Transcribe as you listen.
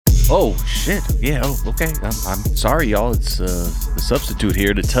Oh, shit. Yeah, okay. I'm sorry, y'all. It's the substitute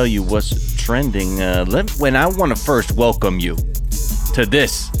here to tell you what's trending. When I want to first welcome you to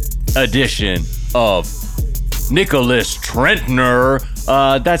this edition of Nicholas Trendtner.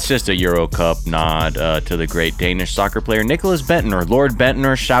 That's just a Euro Cup nod to the great Danish soccer player Nicholas Bentner. Lord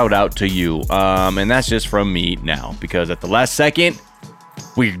Bentner, shout out to you. And that's just from me now, because at the last second,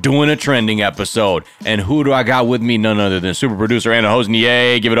 we're doing a trending episode. And who do I got with me? None other than super producer Anna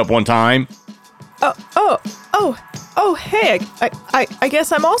Hosnier. Give it up one time. Hey, I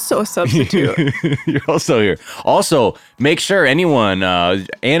guess I'm also a substitute. You're also here. Also, make sure anyone,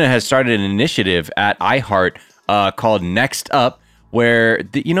 Anna has started an initiative at iHeart called Next Up, where,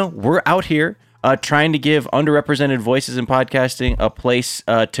 we're out here trying to give underrepresented voices in podcasting a place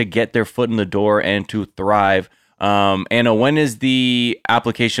to get their foot in the door and to thrive. Anna, when is the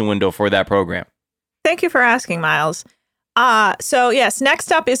application window for that program? Thank you for asking, Miles. So yes,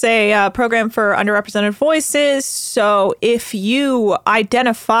 Next Up is a program for underrepresented voices. So if you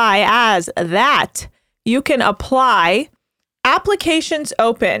identify as that, you can apply. Applications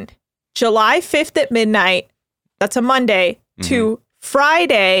open July 5th at midnight. That's a Monday to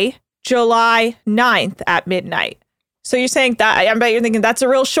Friday, July 9th at midnight. So you're saying that, I bet you're thinking that's a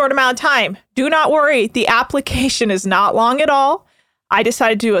real short amount of time. Do not worry. The application is not long at all. I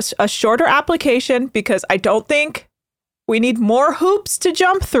decided to do a shorter application because I don't think we need more hoops to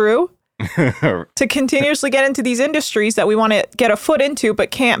jump through to continuously get into these industries that we want to get a foot into,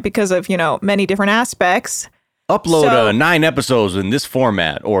 but can't because of, many different aspects. Upload 9 episodes in this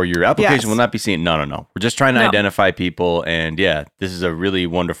format or your application will not be seen. No. We're just trying to identify people. And yeah, this is a really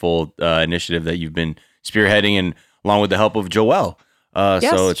wonderful initiative that you've been spearheading, and along with the help of Joelle.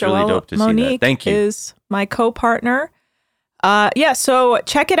 So it's really dope to see that. Thank you. Is my co-partner. So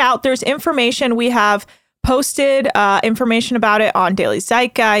check it out. There's information. We have posted information about it on Daily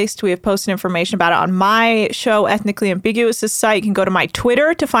Zeitgeist. We have posted information about it on my show, Ethnically Ambiguous' site. You can go to my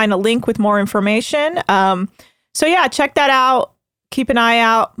Twitter to find a link with more information. Check that out. Keep an eye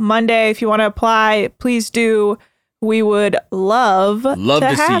out. Monday, if you want to apply, please do. We would love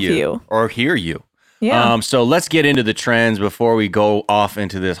to have see you or hear you. Yeah. So let's get into the trends before we go off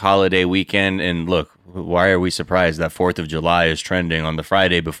into this holiday weekend. And look, why are we surprised that 4th of July is trending on the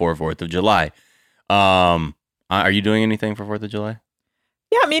Friday before 4th of July? Are you doing anything for 4th of July?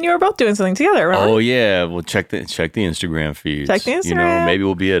 Yeah, me and you were both doing something together, right? Oh yeah, well check the Instagram feeds. Check the Instagram. Maybe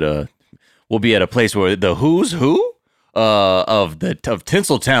we'll be at a place where the who's who of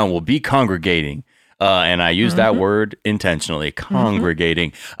Tinseltown will be congregating. And I use that word intentionally,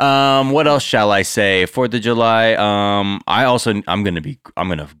 congregating. What else shall I say? 4th of July. I'm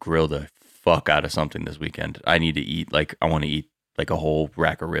gonna grill the fuck out of something this weekend. I need to eat I want to eat like a whole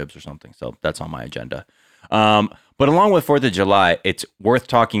rack of ribs or something. So that's on my agenda. But along with 4th of July, it's worth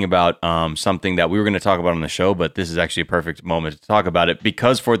talking about something that we were going to talk about on the show, but this is actually a perfect moment to talk about it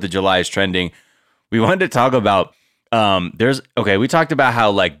because 4th of July is trending. We wanted to talk about we talked about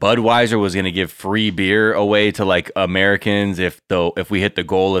how Budweiser was going to give free beer away to Americans if we hit the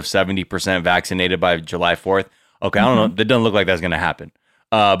goal of 70% vaccinated by July 4th. Okay, I don't know. That doesn't look like that's going to happen.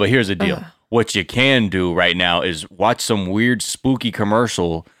 But here's the deal. What you can do right now is watch some weird, spooky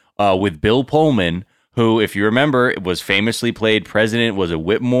commercial with Bill Pullman, who, if you remember, was famously played President, was a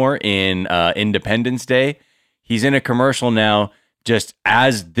Whitmore in Independence Day. He's in a commercial now just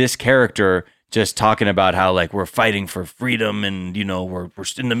as this character, just talking about how we're fighting for freedom and, we're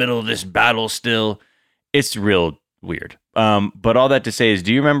in the middle of this battle still. It's real weird. But all that to say is,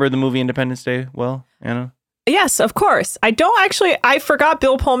 do you remember the movie Independence Day? Well, Anna? Yes, of course. I forgot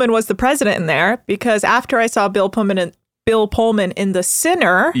Bill Pullman was the president in there because after I saw Bill Pullman in The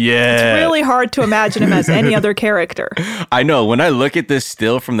Sinner, it's really hard to imagine him as any other character. I know. When I look at this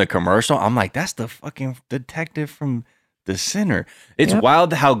still from the commercial, I'm like, that's the fucking detective from The Sinner. It's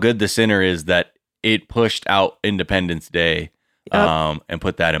wild how good The Sinner is that it pushed out Independence Day and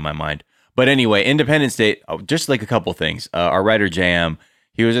put that in my mind. But anyway, Independence Day, just a couple things. Our writer, JM,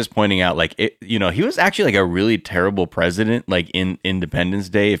 he was just pointing out, he was actually a really terrible president, in Independence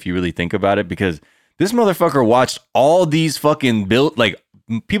Day, if you really think about it, because this motherfucker watched all these fucking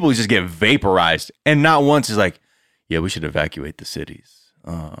people just get vaporized, and not once is yeah, we should evacuate the cities,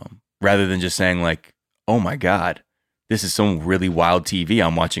 rather than just saying oh my God, this is some really wild TV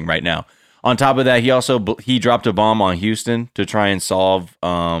I'm watching right now. On top of that, he dropped a bomb on Houston to try and solve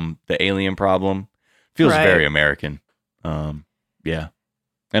the alien problem. Feels very American. Yeah.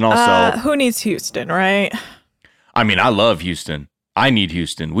 And also, who needs Houston, right? I mean, I love Houston. I need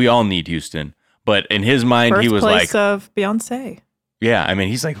Houston. We all need Houston. But in his mind, he was birthplace of Beyonce. Yeah, I mean,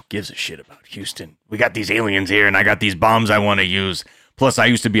 he's who gives a shit about Houston? We got these aliens here, and I got these bombs I want to use. Plus, I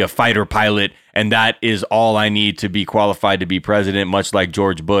used to be a fighter pilot, and that is all I need to be qualified to be president, much like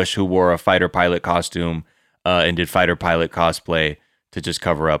George Bush, who wore a fighter pilot costume and did fighter pilot cosplay to just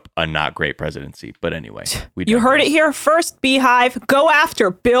cover up a not great presidency. But anyway, you heard it here first, Beehive. Go after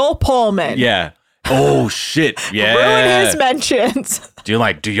Bill Pullman. Yeah. Oh, shit. Yeah. Ruin his mentions. Do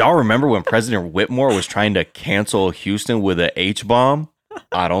y'all remember when President Whitmore was trying to cancel Houston with a H-bomb?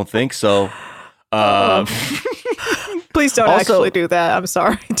 I don't think so. Please don't Also, actually do that. I'm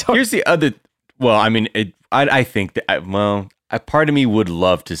sorry. Here's the other. Well, I mean, I think that. A part of me would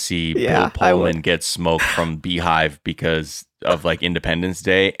love to see Bill Pullman get smoked from Beehive because of like Independence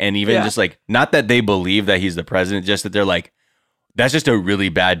Day, and even just like not that they believe that he's the president, just that they're like, that's just a really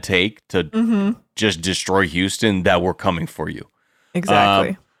bad take to just destroy Houston. That we're coming for you.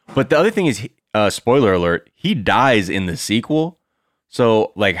 Exactly. But the other thing is, spoiler alert, he dies in the sequel.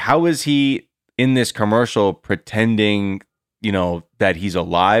 So like, how is he in this commercial pretending, that he's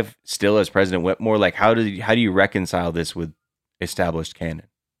alive still as President Whitmore? Like, how do you reconcile this with established canon?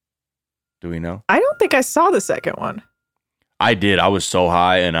 Do we know? I don't think I saw the second one. I did. I was so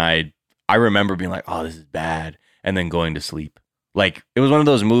high, and I remember being like, "Oh, this is bad," and then going to sleep. Like, it was one of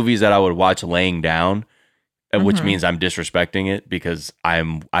those movies that I would watch laying down, which means I'm disrespecting it because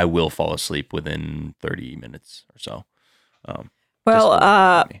I will fall asleep within 30 minutes or so.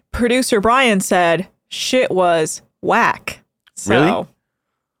 Producer Brian said shit was whack. So. Really?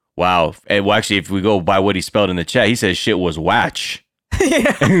 Wow. Well, actually, if we go by what he spelled in the chat, he says shit was watch.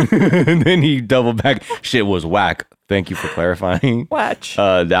 Yeah. And then he doubled back. Shit was whack. Thank you for clarifying. Watch.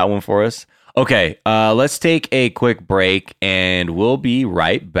 That one for us. Okay. Let's take a quick break, and we'll be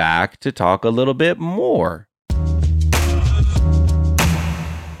right back to talk a little bit more.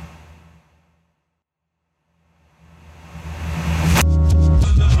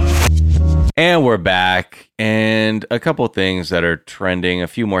 And we're back, and a couple of things that are trending, a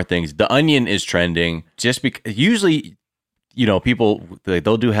few more things. The Onion is trending just because usually, people,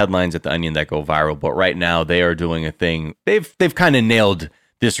 they'll do headlines at The Onion that go viral, but right now they are doing a thing. They've kind of nailed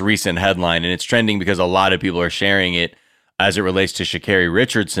this recent headline, and it's trending because a lot of people are sharing it as it relates to Sha'Carri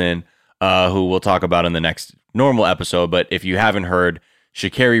Richardson, who we'll talk about in the next normal episode. But if you haven't heard,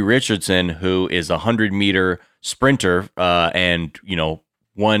 Sha'Carri Richardson, who is a 100-meter sprinter, and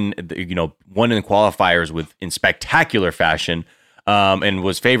won in qualifiers in spectacular fashion, and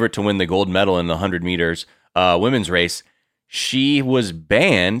was favored to win the gold medal in the 100 meters women's race. She was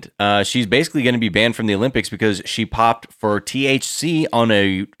banned. She's basically going to be banned from the Olympics because she popped for THC on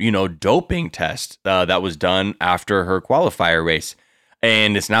a doping test that was done after her qualifier race.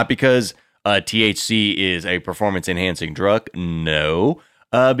 And it's not because THC is a performance enhancing drug. No.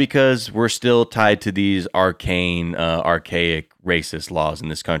 Because we're still tied to these archaic racist laws in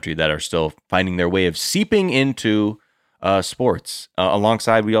this country that are still finding their way of seeping into sports.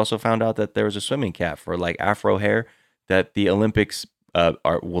 Alongside, we also found out that there was a swimming cap for like Afro hair that the Olympics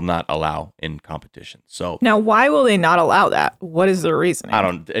will not allow in competition. So now, why will they not allow that? What is the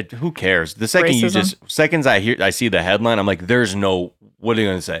reasoning? Who cares? The second seconds I see the headline, I'm like, there's no. What are you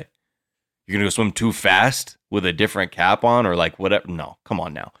gonna say? You're gonna go swim too fast with a different cap on, or like whatever? No, come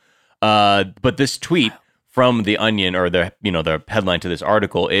on now. But this tweet from The Onion, or the headline to this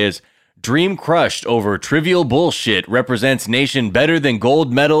article is: "Dream crushed over trivial bullshit represents nation better than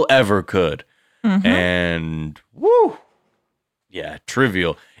gold medal ever could." And woo, yeah,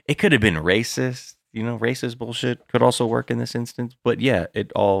 trivial. It could have been racist. Racist bullshit could also work in this instance. But yeah,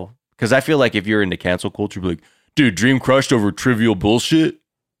 it all, because I feel like if you're into cancel culture, be like, dude, dream crushed over trivial bullshit.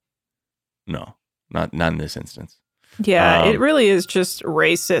 No, not in this instance. Yeah, it really is just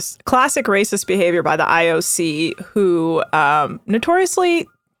racist, classic racist behavior by the IOC, who notoriously,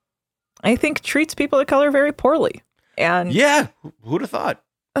 I think, treats people of color very poorly. And yeah, who'd have thought?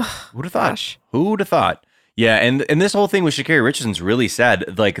 Who'd have thought? Gosh. Who'd have thought? Yeah, and this whole thing with Sha'Carri Richardson's really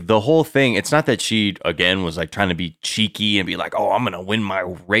sad. Like, the whole thing, it's not that she, again, was like trying to be cheeky and be like, oh, I'm going to win my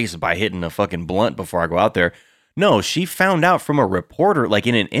race by hitting a fucking blunt before I go out there. No, she found out from a reporter, like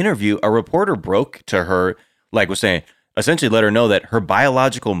in an interview, a reporter broke to her, like was saying, essentially let her know that her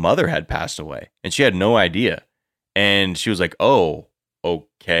biological mother had passed away and she had no idea. And she was like, oh,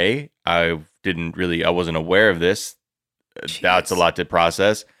 okay. I wasn't aware of this. Jeez. That's a lot to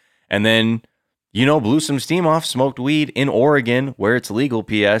process. And then, blew some steam off, smoked weed in Oregon where it's legal,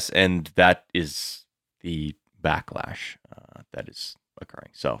 PS. And that is the backlash that is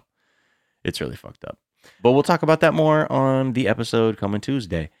occurring. So it's really fucked up. But we'll talk about that more on the episode coming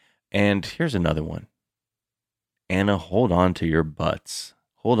Tuesday. And here's another one. Anna, hold on to your butts.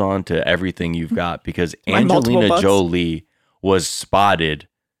 Hold on to everything you've got, because Angelina Jolie was spotted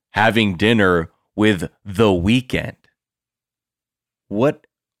having dinner with The Weeknd. what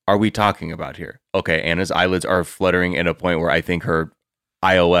are we talking about here? Okay, Anna's eyelids are fluttering at a point where I think her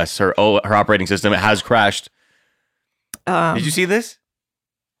iOS, her operating system, has crashed. Did you see this?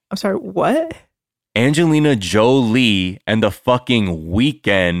 I'm sorry, what? Angelina Jolie and the fucking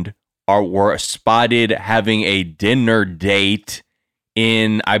Weeknd were spotted having a dinner date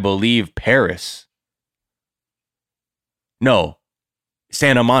in, I believe, Paris. No,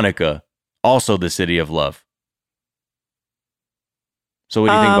 Santa Monica, also the city of love. So what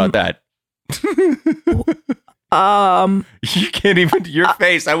do you think about that? You can't even, your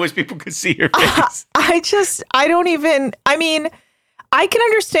face. I wish people could see your face. I don't even, I mean, I can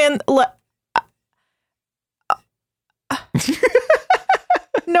understand.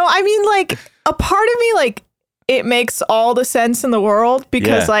 No, I mean, like, a part of me, like, it makes all the sense in the world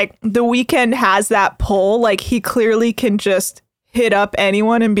because, like, the Weeknd has that pull. Like, he clearly can just hit up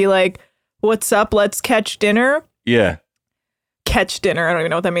anyone and be like, what's up? Let's catch dinner. Yeah. Catch dinner. I don't even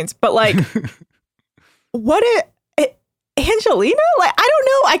know what that means. But, like, Angelina? Like, I don't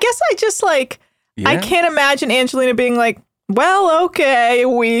know. I guess I just, like, I can't imagine Angelina being like, well, okay,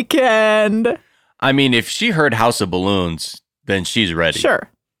 Weeknd. I mean, if she heard House of Balloons, then she's ready. Sure.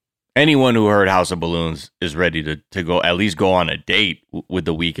 Anyone who heard House of Balloons is ready to go at least go on a date with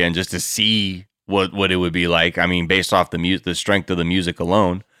the Weeknd just to see what it would be like. I mean, based off the strength of the music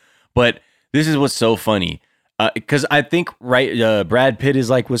alone. But this is what's so funny. Because I think, Brad Pitt is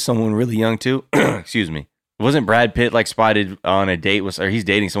like with someone really young too. Excuse me. Wasn't Brad Pitt like spotted on a date or he's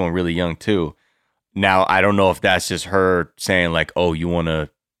dating someone really young too? Now, I don't know if that's just her saying like, oh, you want to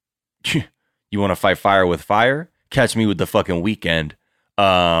fight fire with fire? Catch me with the fucking Weeknd.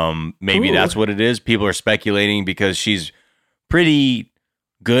 Maybe that's what it is. People are speculating because she's pretty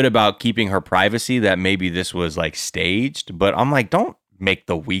good about keeping her privacy that maybe this was like staged. But I'm like, don't make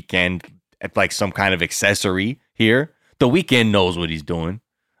the Weeknd like some kind of accessory here. The Weeknd knows what he's doing.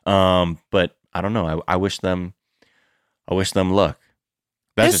 But I don't know. I wish them luck.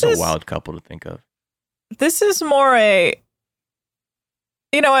 That's just a wild couple to think of. This is more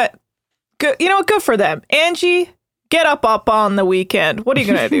you know what? Good. You know what? Good for them. Angie, get up on the Weeknd. What are you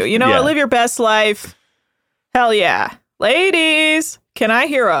going to do? You know, live your best life. Hell yeah. Ladies, can I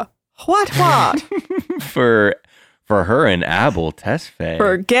hear a what? For her and Abel Tesfaye.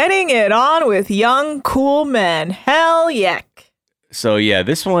 For getting it on with young, cool men. Hell yeah. So, yeah,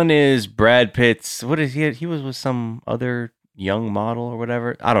 this one is Brad Pitt's. What is he? He was with some other young model or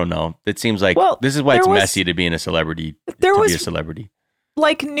whatever. I don't know. It seems like this is why it's messy to be in a celebrity. Be a celebrity.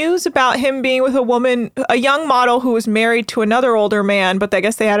 Like news about him being with a young model who was married to another older man, but I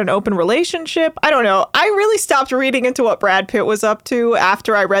guess they had an open relationship. I don't know. I really stopped reading into what Brad Pitt was up to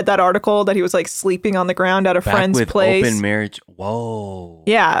after I read that article that he was like sleeping on the ground at a friend's place. Open marriage. Whoa.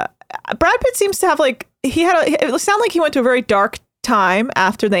 Yeah. Brad Pitt seems to have like, it sounded like he went to a very dark time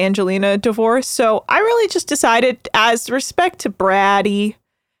after the Angelina divorce. So I really just decided, as respect to Braddy,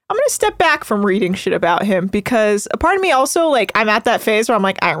 I'm going to step back from reading shit about him because a part of me also, like, I'm at that phase where I'm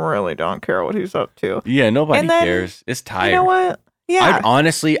like, I really don't care what he's up to. Yeah, nobody cares. It's tired. You know what? Yeah.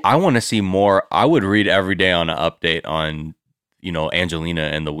 I want to see more. I would read every day on an update on, Angelina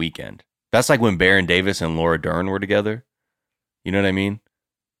and the Weeknd. That's like when Baron Davis and Laura Dern were together. You know what I mean?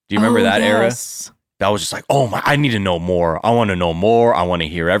 Do you remember that era? That was just like, oh my, I need to know more. I want to know more. I want to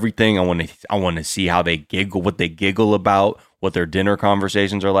hear everything. I want to see how they giggle, what they giggle about, what their dinner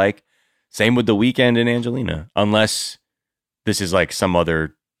conversations are like. Same with the Weeknd and Angelina, unless this is like some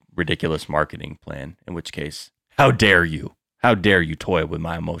other ridiculous marketing plan, in which case, how dare you? How dare you toy with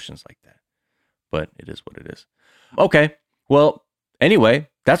my emotions like that? But it is what it is. Okay. Well, anyway,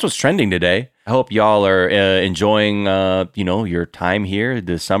 that's what's trending today. I hope y'all are enjoying, your time here,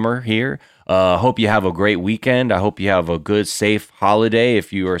 the summer here. Hope you have a great weekend. I hope you have a good, safe holiday.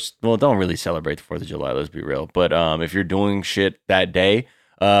 If you are, don't really celebrate the 4th of July, let's be real. But if you're doing shit that day,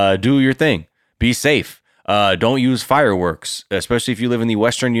 do your thing. Be safe. Don't use fireworks, especially if you live in the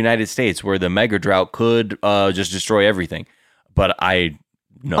Western United States where the mega drought could just destroy everything. But I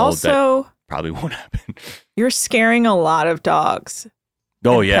know also, that probably won't happen. You're scaring a lot of dogs.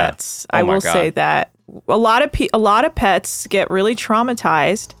 Oh, yeah. Pets. I will say that a lot of pets get really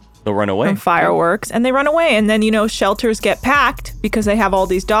traumatized. They'll run away from fireworks, and they run away. And then, shelters get packed because they have all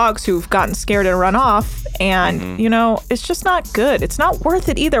these dogs who've gotten scared and run off. And, it's just not good. It's not worth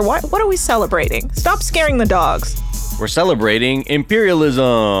it either. What are we celebrating? Stop scaring the dogs. We're celebrating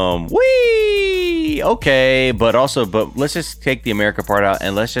imperialism. Whee! Okay, but let's just take the America part out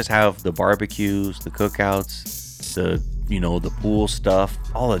and let's just have the barbecues, the cookouts, the pool stuff,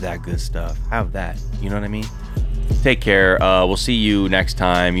 all of that good stuff. Have that. You know what I mean? Take care. We'll see you next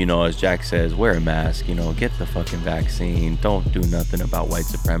time. As Jack says, wear a mask. Get the fucking vaccine. Don't do nothing about white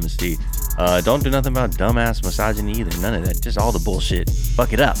supremacy. Don't do nothing about dumbass misogyny either. None of that. Just all the bullshit.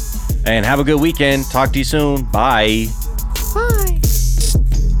 Fuck it up. And have a good weekend. Talk to you soon. Bye.